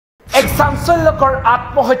এক চাঞ্চল্যকৰ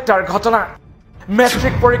আত্মহত্যাৰ ঘটনা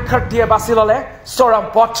মেট্ৰিক পৰীক্ষাৰ্থীয়ে বাছি ললে চৰম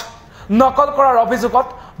পথ নকল কৰাৰ অভিযোগত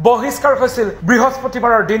বহিষ্কাৰ হৈছিল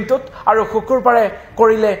বৃহস্পতিবাৰৰ দিনটোত আৰু শুকুৰবাৰে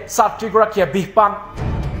কৰিলে ছাত্ৰীগৰাকীয়ে বিহপান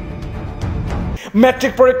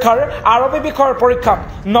মেট্ৰিক পৰীক্ষাৰ আৰবী বিষয়ৰ পৰীক্ষাত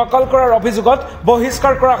নকল কৰাৰ অভিযোগত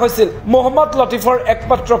বহিষ্কাৰ কৰা হৈছিল মোহাম্মদ লতিফৰ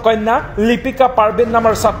একমাত্ৰ কন্যা লিপিকা পাৰবিন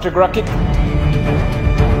নামৰ ছাত্ৰীগৰাকীক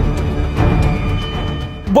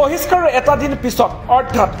বহিষ্কাৰৰ এটা দিন পিছত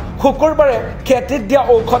অৰ্থাৎ শুকুৰবাৰে খেতিত দিয়া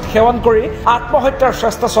ঔষধ সেৱন কৰি আত্মহত্যাৰ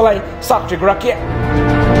চেষ্টা চলাই ছাত্ৰীগৰাকীয়ে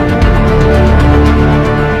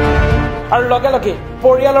আৰু লগে লগে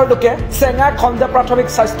পৰিয়ালৰ লোকে চেঙা খণ্ডে প্ৰাথমিক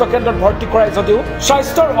স্বাস্থ্য কেন্দ্ৰত ভৰ্তি কৰায় যদিও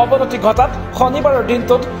স্বাস্থ্যৰ অৱনতি ঘটাত শনিবাৰৰ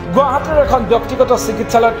দিনটোত গুৱাহাটীৰ এখন ব্যক্তিগত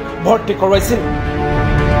চিকিৎসালয়ত ভৰ্তি কৰোৱাইছিল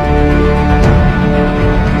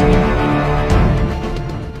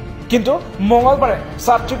কিন্তু মঙলবাৰে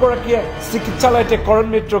ছাত্ৰীগৰাকীয়ে চিকিৎসালয়তে কৰণ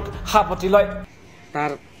মৃত্যুক সাপতি লয়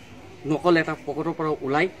তাৰ নকল এটা পকেটৰ পৰা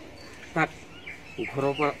ওলাই তাক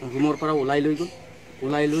ঘৰৰ পৰা ৰুমৰ পৰা ওলাই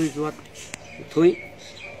লৈ যোৱাত থৈ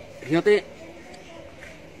সিহঁতে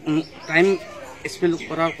টাইম স্পেল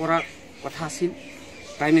কৰাৰ কথা আছিল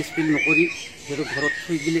টাইম স্পেল নকৰি সিহঁতে ঘৰত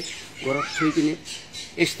থৈ দিলে ঘৰত থৈ কিনে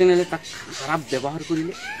এক্সটাৰ্নেলে তাক খাৰাপ ব্যৱহাৰ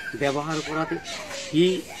কৰিলে ব্যৱহাৰ কৰাতে সি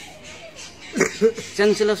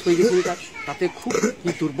চেঞ্চেলাছ হৈ গৈছিল তাতে খুব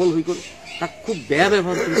সি দুৰ্বল হৈ গ'ল তাক খুব বেয়া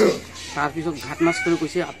ব্যৱহাৰ কৰিছে তাৰপিছত ঘাটমাষ্টৰে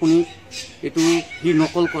কৈছে আপুনি এইটো সি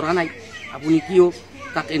নকল কৰা নাই আপুনি কিয়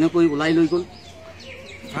তাক এনেকৈ ওলাই লৈ গ'ল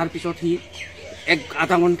তাৰপিছত সি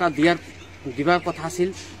আধা ঘণ্টা দিবাৰ কথা আছিল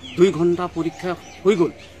 2 ঘণ্টা পৰীক্ষা হৈ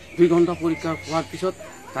গ'ল 2 ঘণ্টা পৰীক্ষা হোৱাৰ পিছত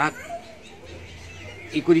তাক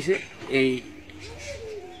ই কৰিছে এই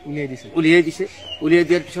উলিয়াই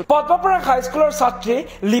দিয়াৰ পিছত পদ্মপুৰা হাইস্কুলৰ ছাত্ৰী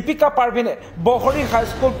লিপিকা পাৰবিনে বহৰী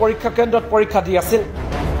হাইস্কুল পৰীক্ষা কেন্দ্ৰত পৰীক্ষা দি আছিল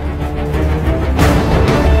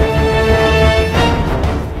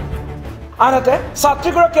আনহাতে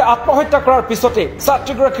ছাত্ৰীগৰাকীয়ে আত্মহত্যা কৰাৰ পিছতে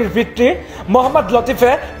ছাত্ৰীগৰাকীৰ পিতৃ মোহাম্মদ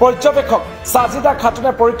লতিফে পৰ্যবেক্ষক সাজিদা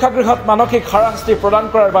খাতুনে পৰীক্ষাগৃহত মানসিক হাৰাশাস্তি প্ৰদান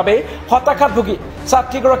কৰাৰ বাবে হতাশাত ভুগি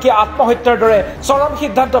ছাত্ৰীগৰাকীয়ে আত্মহত্যাৰ দৰে চৰম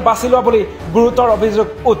সিদ্ধান্ত বাছি লোৱা বুলি গুৰুতৰ অভিযোগ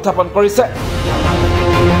উত্থাপন কৰিছে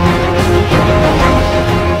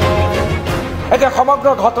এতিয়া সমগ্ৰ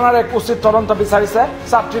ঘটনাৰ এক উচিত তদন্ত বিচাৰিছে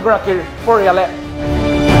ছাত্ৰীগৰাকীৰ পৰিয়ালে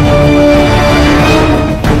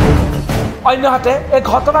অন্যহাতে এই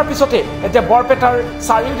ঘটনাৰ পিছতে এতিয়া বৰপেটাৰ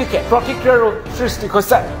চাৰিওদিশে প্ৰতিক্ৰিয়াৰো সৃষ্টি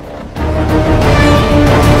হৈছে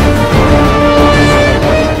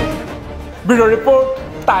ব্যুৰ ৰিপৰ্ট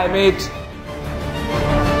টাইম 8